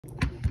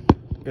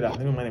Good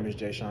afternoon. My name is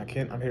Jay Sean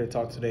Kent. I'm here to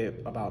talk today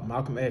about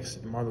Malcolm X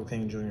and Martin Luther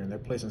King Jr. and their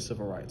place in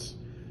civil rights.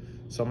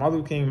 So Martin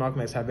Luther King and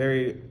Malcolm X have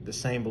the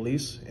same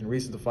beliefs and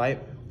reasons to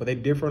fight, but they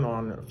differ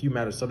on a few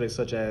matters, subjects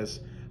such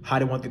as how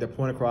they want to get their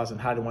point across and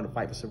how they want to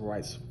fight for civil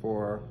rights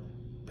for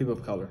people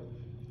of color.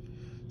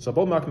 So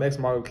both Malcolm X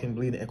and Martin Luther King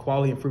believe in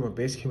equality and freedom of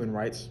basic human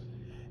rights.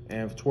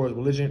 And towards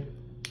religion,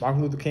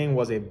 Martin Luther King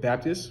was a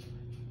Baptist,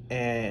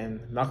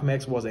 and Malcolm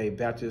X was a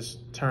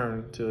Baptist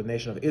turned to the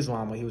Nation of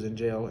Islam when he was in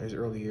jail in his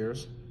early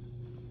years.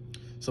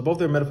 So both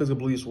their metaphysical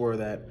beliefs were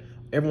that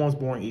everyone's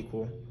born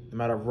equal, no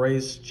matter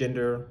race,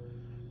 gender,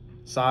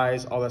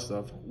 size, all that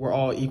stuff. We're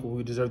all equal.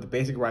 We deserve the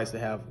basic rights to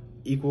have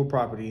equal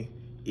property,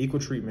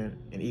 equal treatment,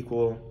 and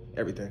equal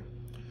everything.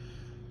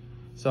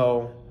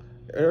 So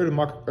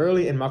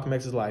early in Malcolm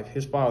X's life,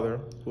 his father,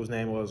 whose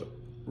name was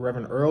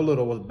Reverend Earl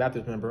Little, was a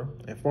Baptist member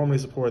and formerly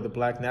supported the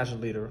black national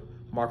leader,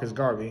 Marcus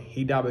Garvey.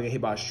 He died by getting hit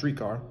by a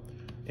streetcar.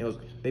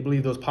 They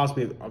believed it was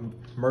possibly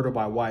a murder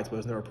by whites, but it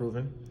was never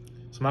proven.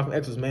 So Malcolm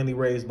X was mainly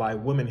raised by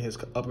women in his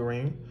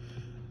upbringing.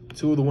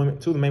 Two of the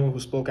main women who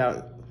spoke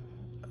out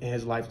in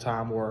his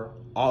lifetime were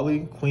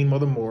Audley, Queen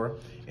Mother Moore,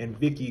 and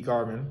Vicky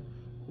Garvin,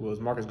 who was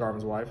Marcus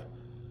Garvin's wife.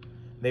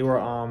 They were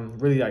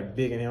really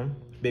big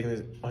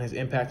on his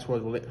impact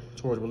towards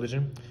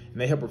religion, and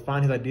they helped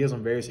refine his ideas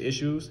on various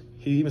issues.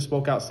 He even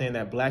spoke out saying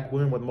that black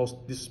women were the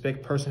most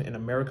disrespected person in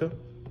America.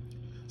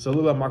 So a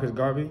little about Marcus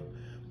Garvey.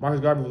 Marcus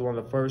Garvey was one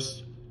of the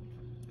first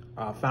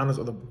founders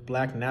of the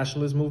Black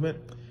Nationalist movement.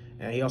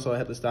 And he also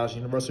helped establish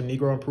Universal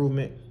Negro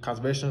Improvement,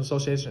 Conservation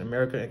Association,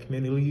 America, and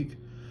Community League.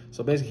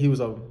 So basically, he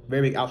was a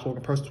very big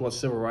outspoken person towards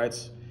civil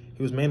rights.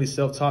 He was mainly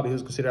self-taught. He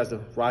was considered as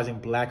the rising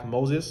black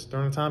Moses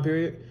during the time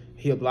period.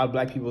 He helped a lot of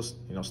black people,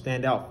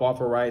 stand out, fought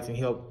for rights, and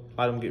he helped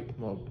a lot of them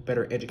get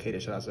better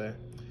educated, should I say.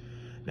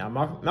 Now,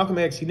 Malcolm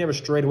X, he never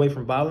strayed away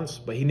from violence,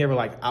 but he never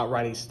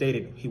outright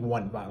stated he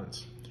wanted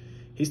violence.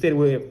 He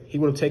stated he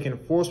would have taken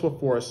force for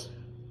force.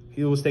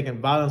 He was taking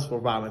violence for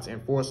violence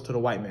and force to the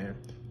white man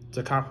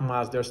to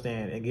compromise their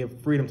stand and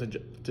give freedom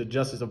to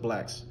justice of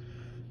blacks.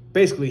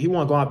 Basically, he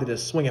wasn't going out there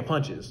just swinging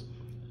punches,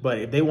 but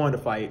if they wanted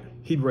to fight,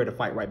 he'd be ready to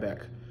fight right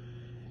back.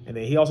 And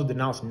then he also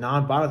denounced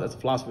nonviolence as a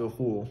philosophy of a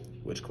fool,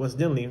 which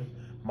coincidentally,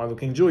 Martin Luther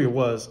King Jr.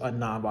 was a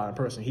nonviolent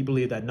person. He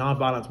believed that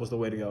nonviolence was the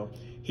way to go.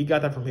 He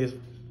got that from his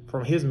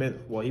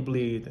he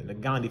believed in the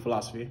Gandhi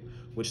philosophy,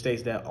 which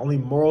states that only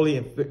morally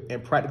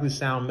and practically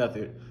sound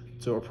method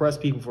to oppress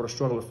people for the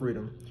struggle of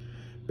freedom.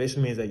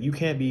 Basically means that you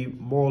can't be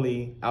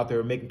morally out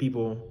there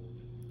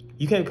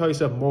you can't call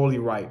yourself morally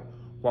right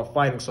while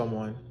fighting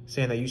someone,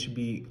 saying that you should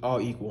be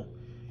all equal.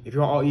 If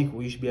you're all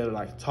equal, you should be able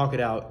to talk it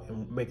out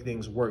and make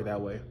things work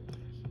that way.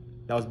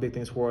 That was big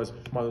things for us,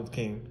 Martin Luther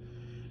King.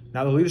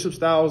 Now the leadership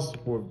styles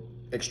were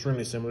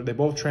extremely similar. They're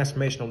both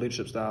transformational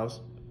leadership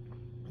styles.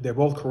 They're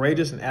both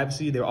courageous and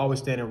advocacy. They were always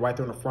standing right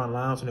there on the front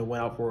lines when they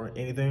went out for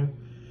anything.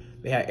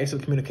 They had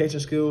excellent communication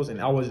skills and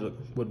always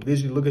would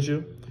visually look at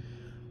you.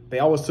 They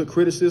always took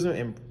criticism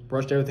and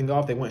brushed everything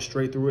off. They went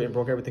straight through it and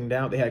broke everything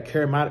down. They had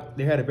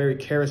a very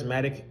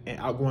charismatic and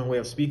outgoing way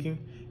of speaking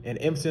and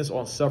emphasis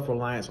on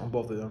self-reliance on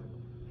both of them.